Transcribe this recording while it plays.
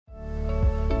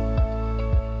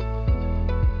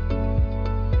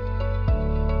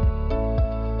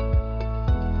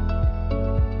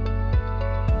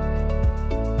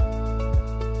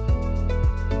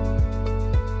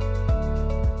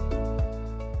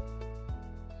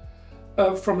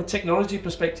From a technology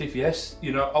perspective, yes.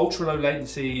 Ultra low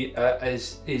latency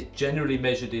is generally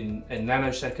measured in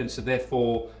nanoseconds, so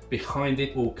therefore behind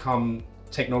it will come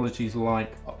technologies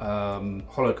like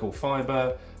holoc or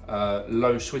fiber,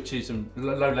 low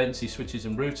latency switches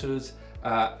and routers,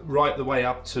 right the way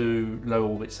up to low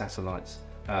orbit satellites.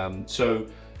 So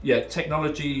yeah,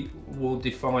 technology will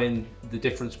define the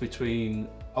difference between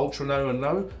ultra low and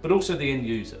low, but also the end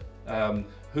user.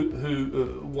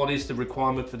 What is the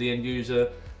requirement for the end user?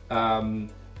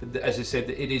 As I said,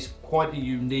 it is quite a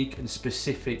unique and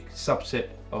specific subset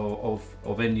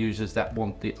of end users that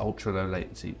want the ultra low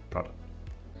latency product.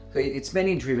 So it's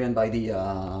mainly driven by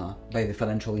the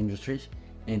financial industry,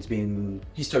 and it's been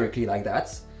historically like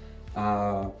that.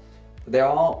 There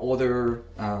are other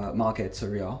markets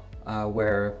area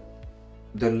where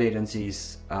the latency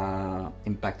is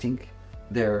impacting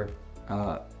their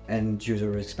end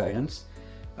user experience.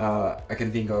 I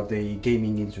can think of the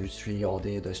gaming industry or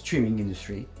the streaming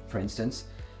industry, for instance.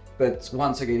 But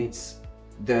once again, it's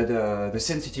the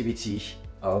sensitivity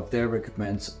of their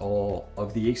equipment or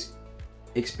of the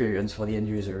experience for the end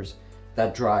users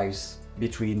that drives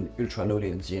between ultra low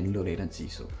latency and low latency.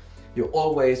 So you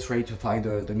always try to find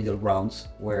the middle grounds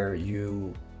where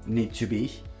you need to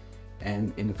be.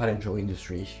 And in the financial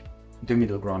industry, the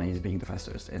middle ground is being the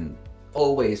fastest and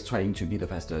always trying to be the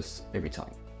fastest every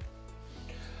time.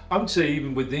 I would say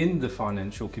even within the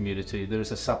financial community, there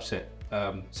is a subset.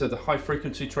 So the high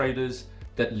frequency traders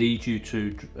that lead you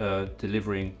to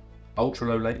delivering ultra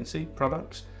low latency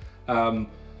products.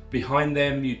 Behind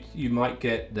them, you might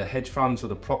get the hedge funds or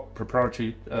the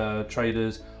proprietary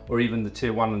traders, or even the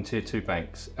tier 1 and tier 2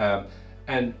 banks.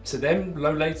 And to them,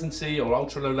 low latency or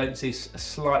ultra low latency is a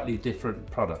slightly different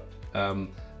product.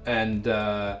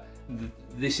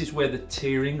 This is where the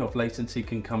tiering of latency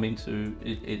can come into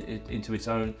its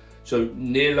own. So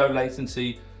near low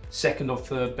latency, second or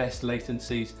third best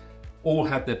latencies, all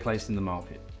have their place in the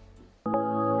market.